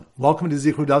Welcome to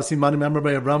Zichud Daf Siman member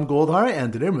by Avram Goldhar,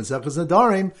 and today Masechus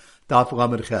Nedarim Daf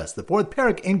Lamed Ches, the fourth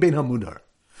parak Ein Bein Hamudar.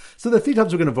 So the three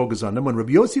topics we're going to focus on them. When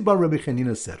Rabbi Yossi bar Rabbi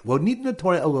Chanina said, "Lo nitna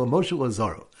Torah el Moshe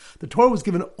Lazaro," the Torah was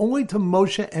given only to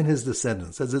Moshe and his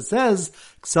descendants, as it says,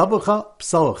 "Ksavacha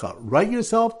psalacha," write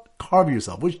yourself, carve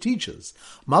yourself, which teaches,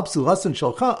 "Mapsulasan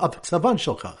shalcha af ksavan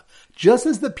shalcha." Just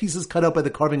as the pieces cut out by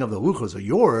the carving of the luchos are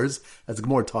yours, as the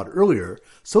Gemara taught earlier,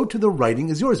 so too the writing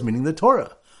is yours, meaning the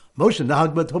Torah. Moshe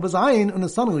nahag b'tovas ayin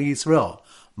unasan Yisrael.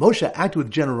 Moshe acted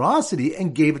with generosity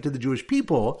and gave it to the Jewish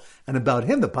people, and about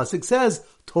him the pasuk says,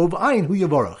 "Tov ayin hu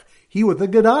yavarach." He with a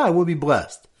good eye will be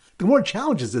blessed. The Gemara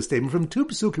challenges this statement from two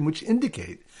pasukim which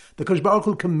indicate that Kosh Baruch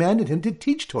Hu commanded him to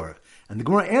teach Torah, and the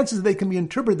Gemara answers that they can be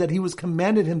interpreted that he was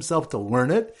commanded himself to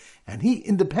learn it, and he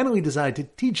independently decided to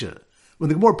teach it. When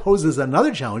the Gemara poses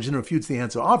another challenge and refutes the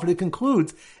answer offered, it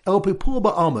concludes, El pepul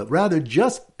ba'alma, rather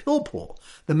just pilpul.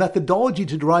 The methodology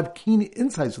to derive keen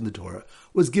insights from the Torah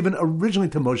was given originally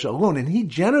to Moshe alone, and he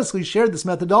generously shared this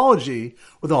methodology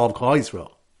with all of Klal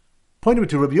Yisrael. Pointing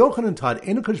to Rabbi Yochanan taught,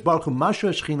 Einokash Baruch Hu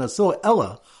mashra shechina so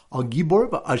ella al gibor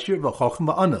va'ashir v'chochem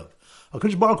va'anav.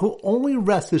 HaKadosh Baruch Hu only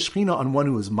rests his shechina on one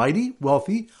who is mighty,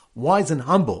 wealthy, wise, and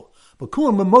humble. But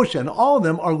Kulam and Moshe, and all of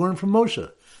them are learned from Moshe.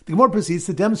 The Gemara proceeds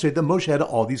to demonstrate that Moshe had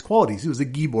all these qualities. He was a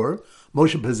gibor.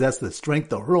 Moshe possessed the strength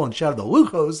to hurl and shatter the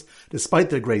luchos,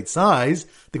 despite their great size.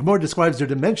 The Gemara describes their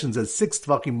dimensions as 6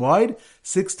 tvachim wide,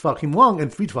 6 tvachim long,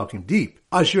 and 3 tvachim deep.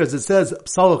 Ashir, as it says,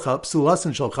 psalacha,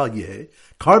 psulasan shalcha yeh,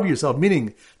 carve yourself,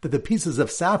 meaning that the pieces of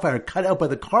sapphire cut out by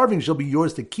the carving shall be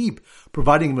yours to keep,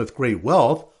 providing him with great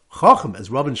wealth. Chacham,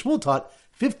 as Rav and Shmuel taught,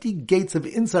 50 gates of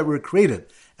insight were created,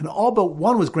 and all but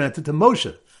one was granted to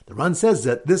Moshe. The Ran says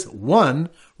that this one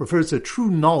refers to true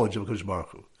knowledge of HaKadosh Baruch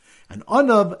Hu. And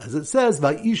Anav, as it says,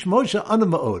 Va'ish Moshe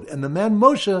Anav Ma'od, and the man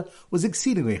Moshe was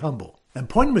exceedingly humble. And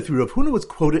point number 3, Rav Huna was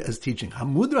quoted as teaching,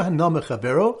 Hamudra Hana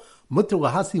Mechavero, Mutter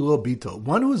Lahasi Lo Bito,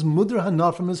 one who is Mudra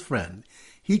Hana from his friend,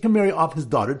 he can marry off his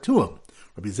daughter to him.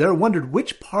 Rabbi Zera wondered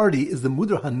which party is the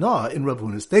Mudra Hana in Rav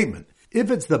Huna's statement. If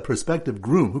it's the prospective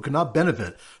groom who cannot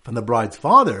benefit from the bride's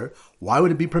father, why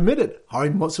would it be permitted?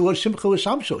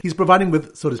 He's providing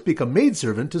with, so to speak, a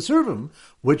maidservant to serve him,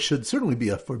 which should certainly be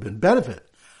a forbidden benefit.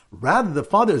 Rather, the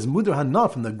father is mudar hana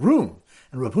from the groom,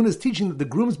 and Rav Huna is teaching that the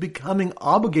groom is becoming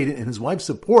obligated in his wife's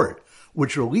support,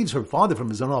 which relieves her father from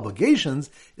his own obligations,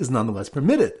 is nonetheless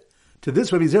permitted. To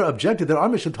this, Rabbi Zera objected that our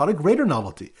Mishnah taught a greater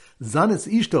novelty.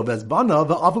 Zanis ishto vezbana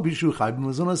va'afu bishu chai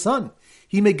b'mazon son.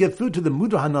 He may give food to the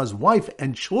Mudar Hana's wife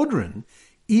and children,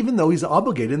 even though he's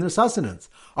obligated in their sustenance.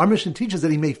 Our Mishnah teaches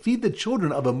that he may feed the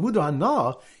children of a Mudar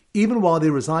Hana even while they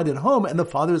reside at home, and the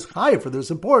father is chayav for their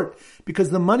support,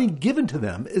 because the money given to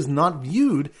them is not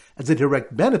viewed as a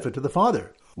direct benefit to the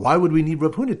father. Why would we need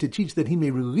Rav Huna to teach that he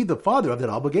may relieve the father of that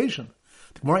obligation?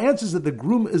 The Gemara answers that the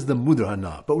groom is the Mudar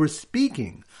Hana, but we're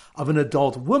speaking of an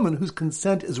adult woman whose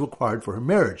consent is required for her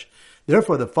marriage.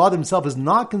 Therefore, the father himself is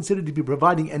not considered to be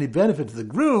providing any benefit to the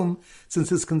groom, since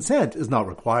his consent is not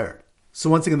required. So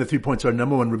once again, the 3 points are: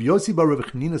 number 1, Rabbi Yossi bar Rabbi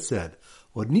Chanina said,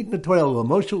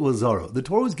 the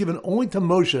Torah was given only to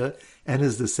Moshe and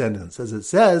his descendants, as it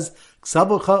says,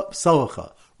 Ksavacha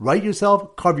psalacha, write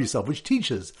yourself, carve yourself, which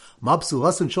teaches,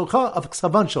 Mapsulasan shalcha of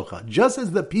ksavan shalcha. Just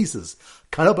as the pieces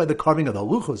cut out by the carving of the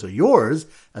luchos are yours,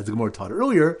 as the Gemara taught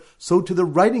earlier, so too the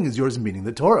writing is yours, meaning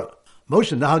the Torah.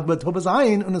 Moshe nahag b'tovas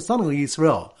ayin unasan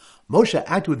Yisrael. Moshe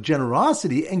acted with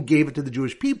generosity and gave it to the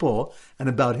Jewish people, and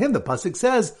about him the pasuk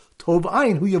says, Tov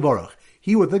ayin hu yavarach.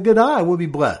 He with a good eye will be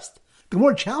blessed. The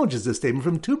Gemara challenges this statement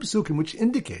from two pasukim which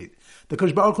indicate that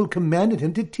Kosh Baruch Hu commanded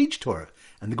him to teach Torah,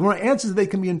 and the Gemara answers that they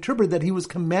can be interpreted that he was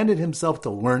commanded himself to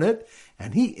learn it,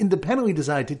 and he independently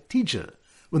decided to teach it.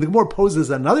 When the Gemara poses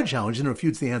another challenge and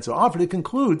refutes the answer offered, it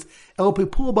concludes, El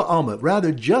pepul ba'alma,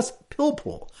 rather just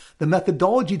pilpul. The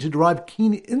methodology to derive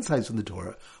keen insights from the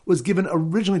Torah was given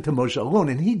originally to Moshe alone,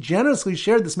 and he generously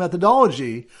shared this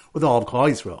methodology with all of Klal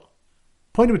Yisrael.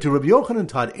 Pointing to Rabbi Yochanan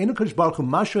taught, Einokash Baruch Hu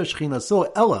mashra shechina so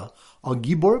ella al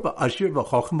gibor va'ashir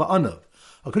v'chochem va'anav.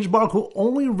 HaKadosh Baruch Hu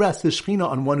only rests his shechina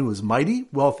on one who is mighty,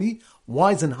 wealthy,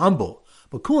 wise, and humble.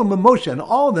 But Kulam and Moshe, and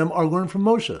all of them are learned from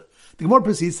Moshe. The Gemara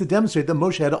proceeds to demonstrate that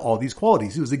Moshe had all these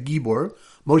qualities. He was a gibor.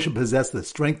 Moshe possessed the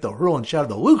strength to hurl and shatter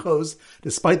the luchos,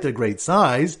 despite their great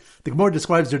size. The Gemara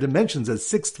describes their dimensions as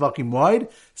 6 tvachim wide,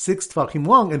 6 tvachim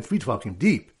long, and 3 tvachim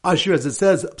deep. Ashir, as it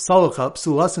says, psalacha,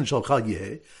 psulasan shalcha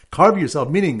yeh, carve yourself,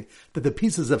 meaning that the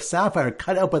pieces of sapphire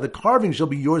cut out by the carving shall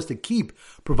be yours to keep,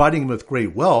 providing him with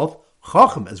great wealth.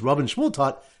 Chacham, as Rav and Shmuel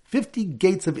taught, 50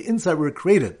 gates of insight were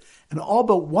created, and all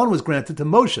but one was granted to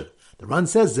Moshe. The Ran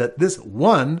says that this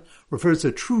one refers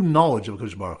to true knowledge of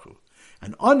HaKadosh Baruch Hu.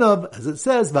 And Anav, as it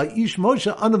says, Va'ish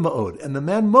Moshe Anav Ma'od, and the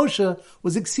man Moshe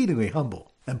was exceedingly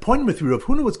humble. And point number 3, Rav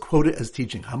Huna was quoted as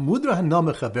teaching, Hamudra Hana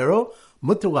Mechavero,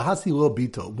 Mutter Lahasi Lo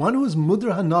Bito. One who is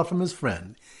Mudra Hana from his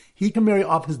friend, he can marry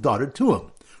off his daughter to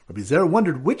him. Rabbi Zera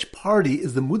wondered which party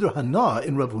is the Mudra Hana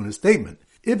in Rav Huna's statement.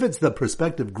 If it's the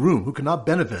prospective groom who cannot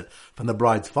benefit from the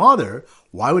bride's father,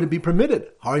 why would it be permitted?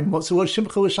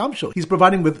 He's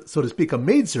providing with, so to speak, a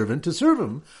maidservant to serve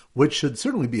him, which should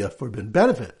certainly be a forbidden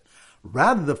benefit.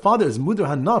 Rather, the father is Mudra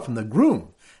Hana from the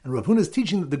groom. And Rav Huna is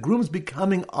teaching that the groom is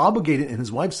becoming obligated in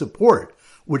his wife's support,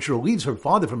 which relieves her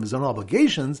father from his own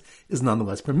obligations, is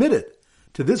nonetheless permitted.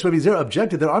 To this, Rabbi Zera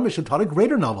objected that our Mishnah taught a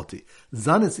greater novelty.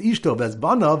 Zanis ishto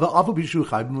vezbana v'afu bishu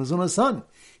chayv b'mazon son.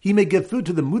 He may give food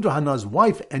to the Mudra Hana's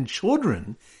wife and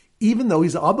children, even though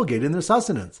he's obligated in their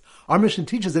sustenance. Our Mishnah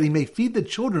teaches that he may feed the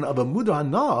children of a Mudra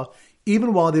Hana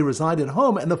even while they reside at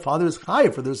home, and the father is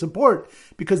chayav for their support,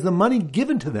 because the money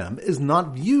given to them is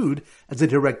not viewed as a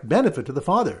direct benefit to the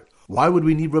father. Why would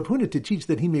we need Rav Huna to teach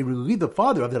that he may relieve the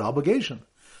father of that obligation?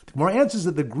 The Gemara answers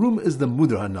that the groom is the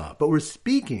Mudra Hana, but we're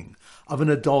speaking of an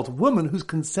adult woman whose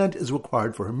consent is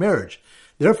required for her marriage.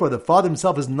 Therefore, the father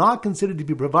himself is not considered to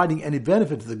be providing any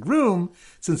benefit to the groom,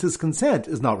 since his consent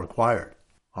is not required.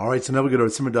 Alright, so now we go to our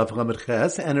Simmer Daf Lamed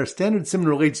Ches, and our standard simon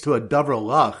relates to a davar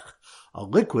lach, a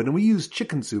liquid, and we use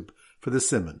chicken soup for the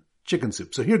simon. Chicken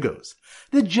soup. So here goes.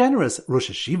 The generous Rosh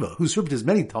Hashiva, who served his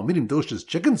many Talmidim delicious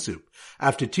chicken soup,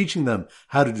 after teaching them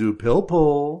how to do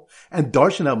pilpul, and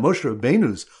darshan out Moshe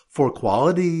Rabbeinu's 4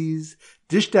 qualities,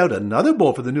 dished out another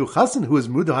bowl for the new chassan who is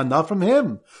Mudra Hana from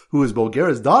him, who is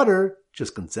Bulgara's daughter,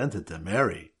 just consented to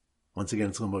marry. Once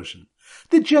again, slow motion.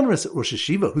 The generous Rosh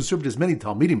Hashiva, who served his many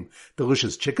Talmidim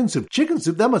delicious chicken soup,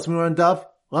 that must be on Daf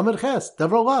Lamed Ches,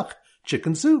 davar lach,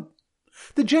 chicken soup.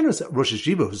 The generous Rosh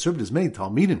Hashiva, who served his many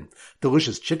Talmidim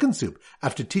delicious chicken soup,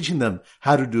 after teaching them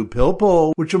how to do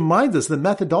pilpul, which reminds us the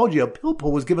methodology of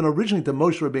pilpul was given originally to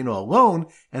Moshe Rabbeinu alone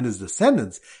and his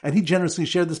descendants, and he generously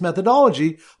shared this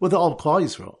methodology with all of Klal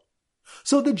Yisrael.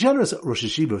 So the generous Rosh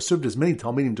Hashiva served his many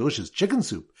Talmidim delicious chicken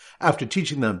soup, after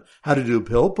teaching them how to do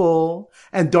pilpul,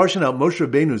 and darshan out Moshe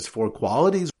Rabbeinu's 4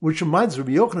 qualities, which reminds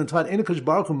Rabbi Yochanan taught Enikash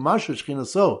Baruch Hu Masha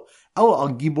Shechinaso, El al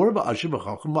Gibor v'Asher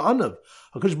v'Chacham v'Anav.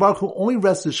 HaKadosh Baruch Hu only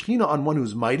rests his Shechina on one who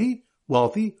is mighty,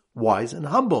 wealthy, wise, and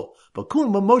humble. But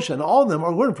Kulam Moshe, and all of them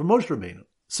are learned from Moshe Rabbeinu.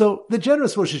 So the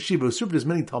generous Rosh Hashiva who served his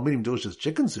many Talmidim delicious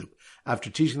chicken soup, after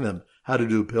teaching them how to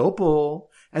do pilpul,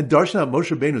 and darshan out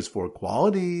Moshe Rabbeinu's 4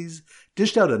 qualities,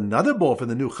 dished out another bowl for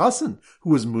the new chassan, who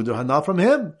was Mudra Hana from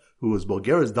him, who was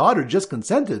Bulgara's daughter, just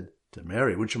consented to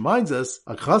marry. Which reminds us,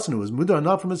 a chassan who was Mudra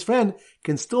Hana from his friend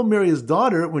can still marry his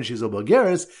daughter when she's a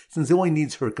Bulgaris, since he only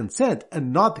needs her consent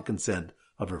and not the consent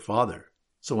of her father.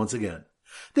 So once again,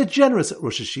 the generous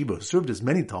Rosh Hashiva who served his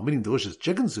many Talmidim delicious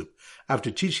chicken soup,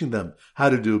 after teaching them how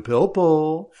to do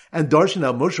pilpul, and darshan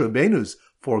out Moshe Rabbeinu's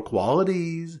 4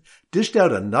 qualities, dished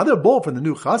out another bowl for the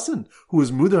new chassan, who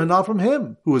was Mudra Hana from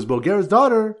him, who was Bulgara's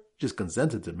daughter, just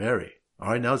consented to marry.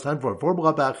 Alright, now it's time for our 4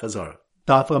 B'Labach Chazara.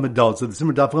 Daf Lamed Daled. So the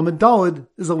Simmer Daf Lamed Daled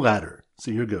is a ladder.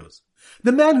 So here goes.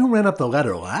 The man who ran up the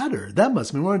ladder, that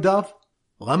must mean we're in Daf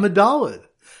Lamed Daled.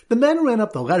 The man ran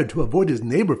up the ladder to avoid his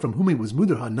neighbor from whom he was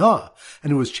Mudra Hana,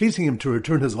 and who was chasing him to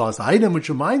return his lost item, which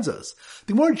reminds us,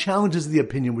 the Gemara challenges the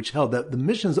opinion which held that the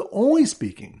Mishnah is only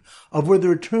speaking of where the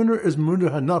returner is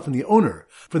Mudra Hana from the owner.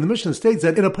 For the Mishnah states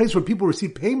that in a place where people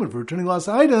receive payment for returning lost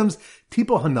items,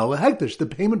 Tipo Hana Hektish, the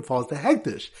payment falls to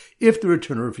Hektish, if the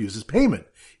returner refuses payment.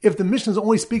 If the Mishnah is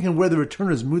only speaking where the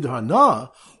returner is Mudra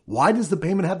Hana, why does the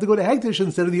payment have to go to Hektish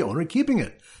instead of the owner keeping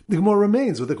it? The Gemara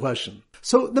remains with the question.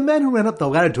 So the man who ran up the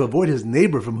ladder to avoid his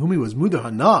neighbor from whom he was Mudra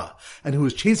Hana, and who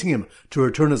was chasing him to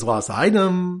return his lost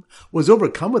item, was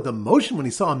overcome with emotion when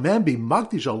he saw a man be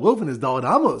makdish a loaf in his daled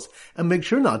amos, and make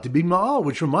sure not to be ma'al,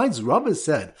 which reminds Rabbah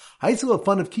said, Haisel a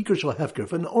fun of kikar shel hefker,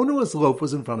 if an ownerless loaf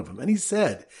was in front of him, and he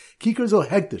said, Kikar zo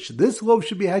hektish, this loaf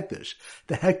should be hektish.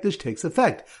 The hektish takes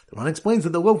effect. The Ran explains that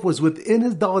the loaf was within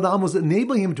his daled amos,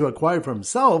 enabling him to acquire for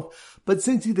himself, but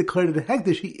since he declared it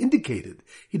hektish, he indicated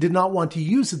he did not want to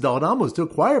use his daled amos to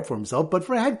acquire it for himself, but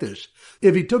for hektish.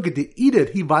 If he took it to eat it,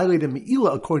 he violated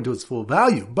me'ilah according to its full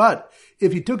value. But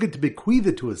if he took it to bequeath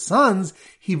it to his sons,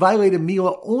 he violated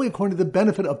me'ilah only according to the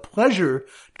benefit of pleasure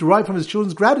derived from his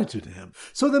children's gratitude to him.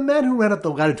 So the man who ran up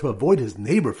the ladder to avoid his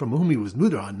neighbor from whom he was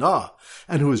Mudra Hana,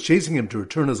 and who was chasing him to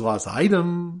return his lost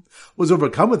item, was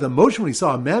overcome with emotion when he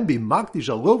saw a man be makdish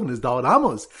a loaf in his daled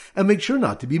amos, and make sure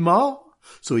not to be mal.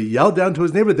 So he yelled down to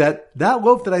his neighbor that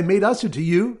loaf that I made usher to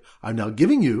you, I'm now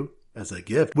giving you as a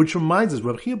gift. Which reminds us,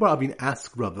 Rav Chia bar Avin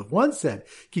asked Rav, if one said,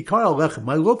 Kikar alechem,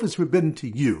 my loaf is forbidden to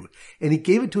you, and he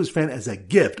gave it to his friend as a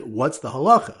gift, what's the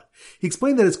halacha? He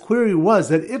explained that his query was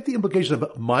that if the implication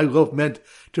of my loaf meant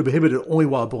to prohibit it only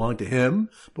while it belonged to him,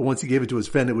 but once he gave it to his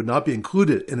friend it would not be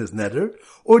included in his neder,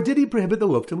 or did he prohibit the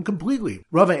loaf to him completely?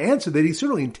 Rava answered that he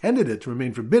certainly intended it to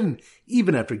remain forbidden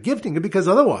even after gifting it, because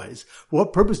otherwise, for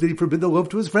what purpose did he forbid the loaf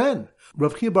to his friend?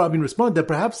 Rav Chia bar Avin responded that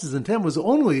perhaps his intent was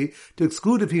only to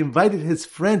exclude if he invited his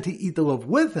friend to eat the loaf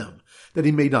with him, that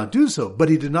he may not do so, but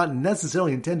he did not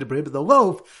necessarily intend to prohibit the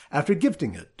loaf after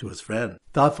gifting it to his friend.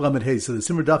 Daf Lamed Hey. So the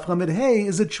Simmer Daf Lamed Hey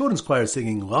is a children's choir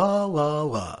singing la la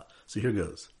la. So here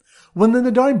goes. When the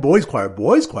Nedarim boys choir,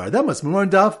 that must be more in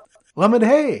Daf Lamed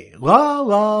Hey, la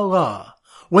la la.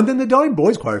 When the Nedarim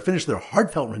boys choir finished their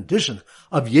heartfelt rendition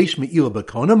of Yesh Me'ila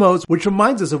B'Konamos, which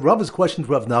reminds us of Rav's question to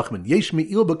Rav Nachman, Yesh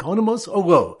Me'ila B'Konamos or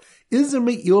lo? Is there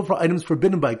Me'ila for items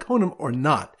forbidden by Konam or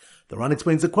not? The Ran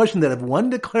explains the question that if one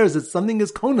declares that something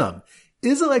is Konam,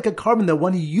 is it like a carbon that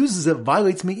when he uses it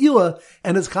violates Me'ila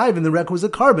and is chayiv in the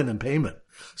requisite carbon and payment?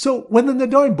 So when the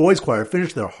Nedarim boys choir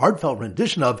finished their heartfelt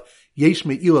rendition of Yesh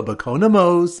Me'ila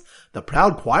B'Konamos, the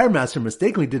proud choir master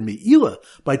mistakenly did Me'ila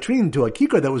by treating him to a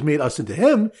kikar that was made us into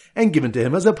him and given to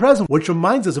him as a present, which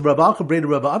reminds us of Rav Alcha Breda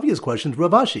Rav Avia's question to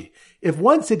Rav Ashi. If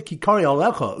one said Kikari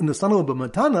Alecha Unasanu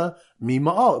B'Matana, Mi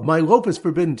Ma'al, my loaf is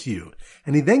forbidden to you,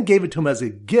 and he then gave it to him as a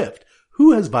gift,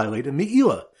 who has violated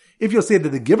Me'ila? If you'll say that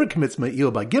the giver commits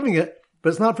Me'ila by giving it, but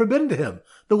it's not forbidden to him,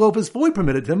 the loaf is fully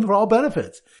permitted to him for all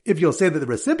benefits. If you'll say that the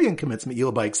recipient commits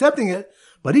Me'ila by accepting it,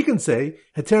 but he can say,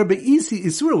 Heter be'isi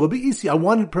isura will be'isi. I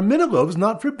wanted permitted loaves,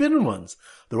 not forbidden ones.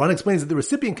 The Ran explains that the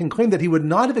recipient can claim that he would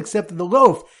not have accepted the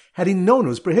loaf had he known it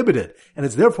was prohibited, and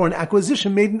it's therefore an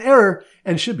acquisition made in error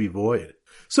and should be void.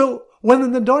 So,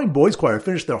 when the Nedarim boys choir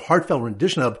finished their heartfelt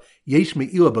rendition of Yesh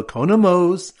Me'ila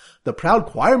B'Konamos, the proud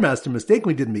choir master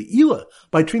mistakenly did Me'ila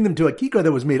by treating them to a kikar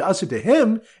that was made asur to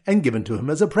him and given to him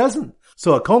as a present.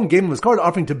 So a kohen gave him his card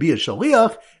offering to be a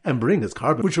shaliach and bring his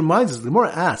carbon, which reminds us, the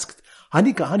Gemara asked,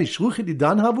 Hani kahani shluchid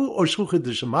idanhavu or shluchid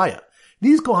d'shemaya?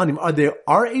 These kohanim, are they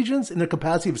our agents in the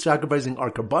capacity of sacrificing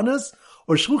our karbanas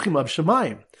or shluchim of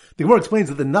shemayim? The Gemara explains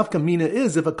that the nafka mina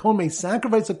is if a kohen may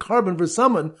sacrifice a carbon for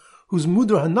someone who's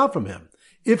mudar hana from him.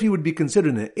 If he would be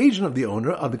considered an agent of the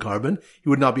owner of the carbon, he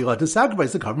would not be allowed to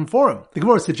sacrifice the carbon for him. The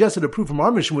Gemara suggested a proof from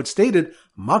our mission which stated,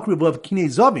 Makriv of Kinei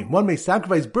Zavin, one may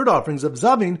sacrifice bird offerings of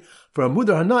Zavin for a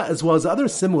mudar hana as well as other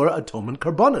similar atonement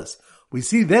karbanas. We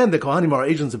see then the Kohanim are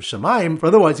agents of Shemayim, for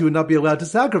otherwise he would not be allowed to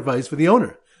sacrifice for the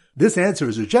owner. This answer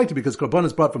is rejected because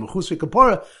karbanas brought from a chusri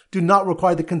kapara do not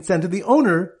require the consent of the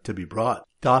owner to be brought.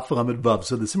 Daf Lamed Vav.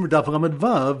 So the Simmer Daf Lamed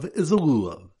Vav is a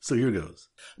lulav. So here goes.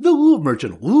 The lulav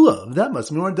merchant, lulav, that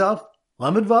must be more Daf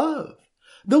Lamed Vav.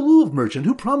 The lulav merchant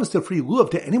who promised a free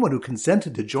lulav to anyone who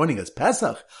consented to joining us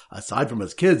Pesach, aside from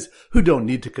his kids who don't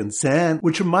need to consent,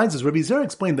 which reminds us, Rabbi Zera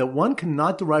explained that one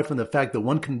cannot derive from the fact that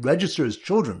one can register his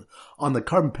children on the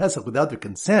carbon Pesach without their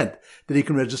consent, that he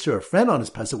can register a friend on his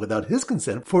Pesach without his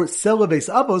consent. For Selaves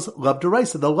Avos, Lav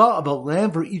Deraisa, the law of a lamb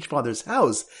for each father's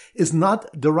house is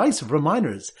not Deraisa for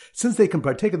minors. Since they can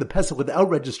partake of the Pesach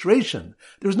without registration,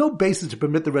 there is no basis to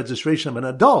permit the registration of an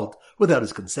adult without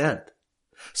his consent.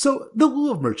 So, the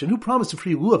lulav merchant who promised a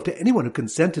free lulav to anyone who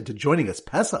consented to joining us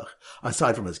Pesach,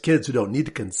 aside from his kids who don't need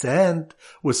to consent,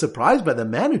 was surprised by the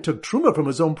man who took truma from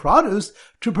his own produce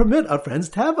to permit a friend's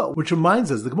teva, which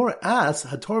reminds us, the Gemara asks,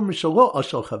 Hator Mishalo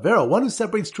Ashal Chavero, one who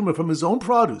separates truma from his own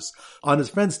produce on his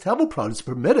friend's teva produce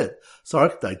permitted.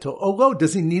 Sarach Daito Olo,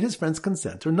 does he need his friend's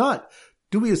consent or not?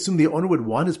 Do we assume the owner would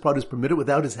want his produce permitted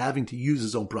without his having to use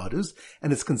his own produce,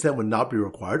 and his consent would not be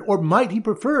required? Or might he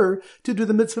prefer to do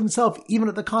the mitzvah himself, even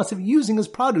at the cost of using his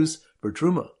produce for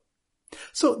truma?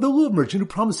 So the lulav merchant who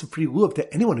promised a free lulav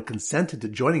to anyone who consented to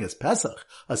joining us Pesach,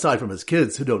 aside from his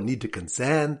kids who don't need to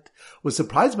consent, was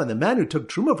surprised by the man who took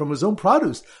truma from his own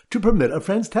produce to permit a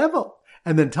friend's tevel,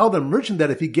 and then tell the merchant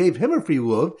that if he gave him a free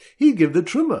lulav, he'd give the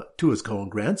truma to his Kohen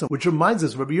grandson, which reminds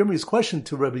us of Rabbi Yirmiyah's question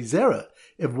to Rabbi Zera.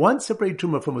 If one separated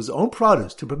truma from his own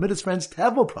produce to permit his friend's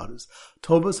tevel produce,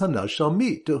 tovas hana shall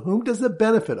meet. To whom does the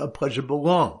benefit of pleasure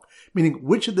belong? Meaning,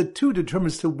 which of the two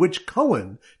determines to which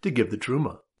Kohen to give the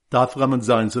truma? Daf Lamed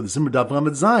Zayin. So the Simmer Daf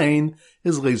Lamed Zayin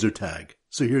is laser tag.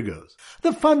 So here goes.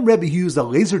 The fun Rebbe used a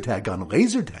laser tag on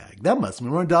laser tag. That must be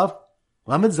more Daf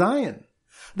Lamed Zayin.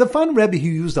 The fun Rebbe who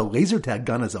used a laser tag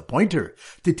gun as a pointer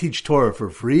to teach Torah for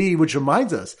free, which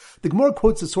reminds us, the Gemara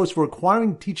quotes the source for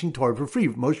acquiring teaching Torah for free.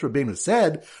 Moshe Rabbeinu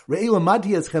said, Re'ei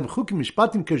lamati eschem chukim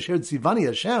mishpatim kasher tzivani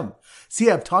Hashem.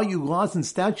 See, I've taught you laws and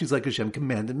statutes like Hashem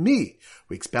commanded me.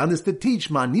 We expound this to teach,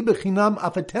 ma'ani bechinam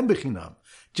afatem bechinam.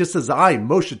 Just as I,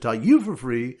 Moshe, taught you for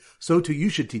free, so too you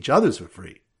should teach others for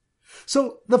free.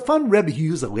 So the fun Rebbe who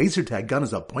used a laser tag gun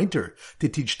as a pointer to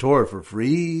teach Torah for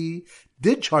free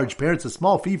did charge parents a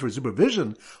small fee for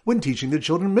supervision when teaching their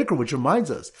children Mikra, which reminds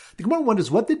us, the Gemara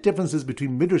wonders what the difference is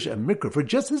between Midrash and Mikra, for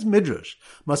just as Midrash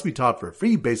must be taught for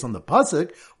free based on the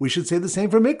Pasuk, we should say the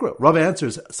same for Mikra. Rav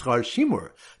answers, Schar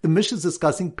Shimur. The Mishnah is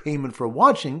discussing payment for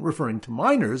watching, referring to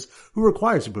minors who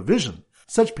require supervision.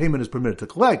 Such payment is permitted to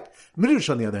collect. Midrash,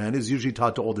 on the other hand, is usually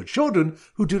taught to older children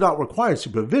who do not require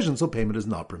supervision, so payment is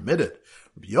not permitted.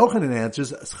 Rabbi Yochanan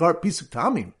answers, Schar Pisuk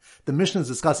Tamim. The Mishnah is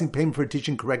discussing payment for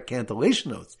teaching correct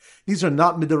cantillation notes. These are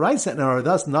not midaraisa and are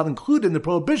thus not included in the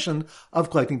prohibition of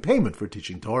collecting payment for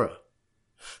teaching Torah.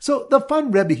 So the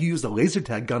fun Rebbe who used a laser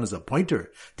tag gun as a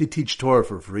pointer to teach Torah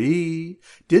for free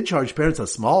did charge parents a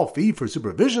small fee for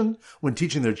supervision when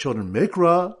teaching their children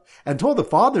Mikra, and told the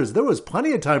fathers there was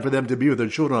plenty of time for them to be with their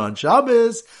children on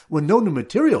Shabbos when no new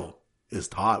material is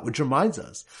taught, which reminds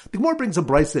us. The Gemara brings a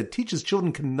brayso that teaches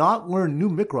children cannot learn new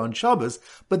Mikra on Shabbos,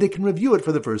 but they can review it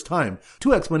for the first time.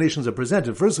 Two explanations are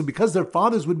presented. Firstly, because their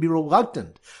fathers would be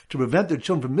reluctant to prevent their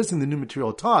children from missing the new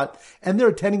material taught, and their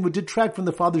attending would detract from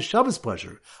the father's Shabbos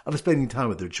pleasure of spending time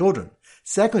with their children.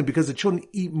 Secondly, because the children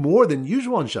eat more than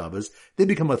usual on Shabbos, they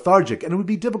become lethargic, and it would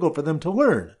be difficult for them to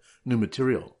learn new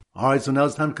material. Alright, so now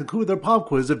it's time to conclude our pop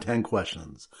quiz of 10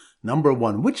 questions. Number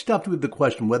 1, which daf do we have the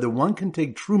question whether one can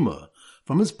take truma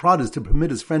from his produce to permit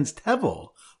his friend's tevel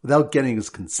without getting his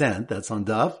consent? That's on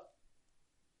daf.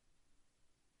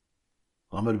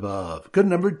 Amud Vav. Good.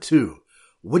 Number 2.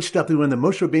 Which daf do we learn that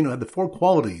Moshe Rabbeinu had the 4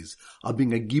 qualities of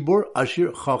being a gibor,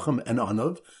 ashir, chacham, and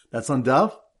anav? That's on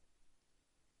daf.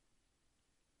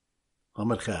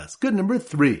 Amud Ches. Good. Number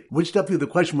 3. Which daf do we have the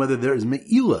question whether there is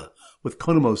me'ilah with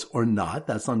konamos or not?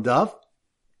 That's on daf.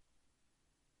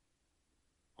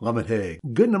 Lamed Hey.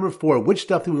 Good. Number 4. Which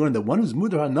daf do we learn that one who's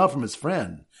mudar hana from his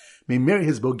friend may marry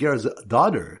his Bulgaria's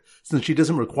daughter since she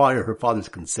doesn't require her father's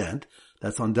consent?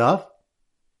 That's on daf.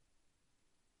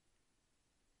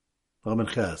 Lamed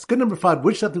Ches. Good. Number 5.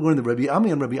 Which daf do we learn that Rabbi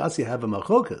Ami and Rabbi Asi have a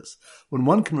machokas when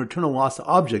one can return a lost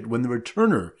object when the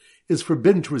returner is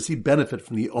forbidden to receive benefit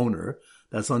from the owner?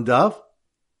 That's on daf.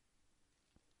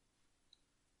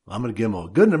 Lamed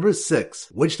Gimel. Good. Number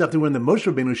 6. Which daf do we learn that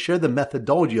Moshe Rabbeinu shared the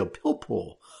methodology of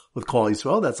pilpul with Klal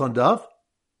Yisrael? That's on daf.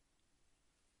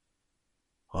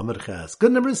 Lamed Ches.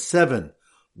 Good. Number 7.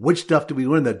 Which daf do we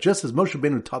learn that just as Moshe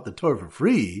Rabbeinu taught the Torah for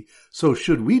free, so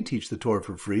should we teach the Torah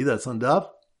for free? That's on daf.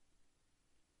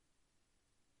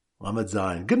 Lamed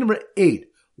Zayin. Good. Number 8.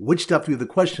 Which daf do we have the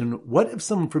question, what if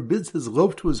someone forbids his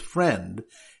loaf to his friend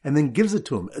and then gives it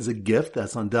to him as a gift?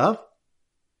 That's on daf.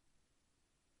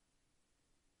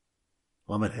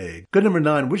 Lamed Hey. Good. Number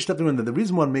 9. Which daf do we learn that the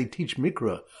reason one may teach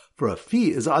Mikra for a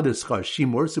fee is either schar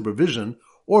shimur, supervision,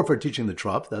 or for teaching the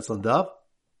trop? That's on daf.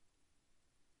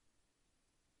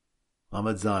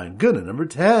 Lamed Zayin. Good. And number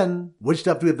 10. Which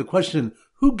daf do we have the question,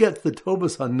 who gets the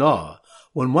tovas hana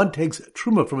when one takes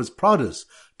truma from his produce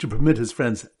to permit his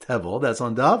friend's tevel? That's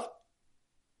on daf.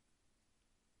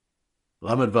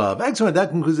 Lamed Vav. Excellent.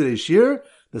 That concludes today's shir.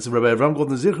 This is Rabbi Avram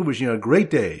Golden Zichu wishing you a great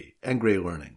day and great learning.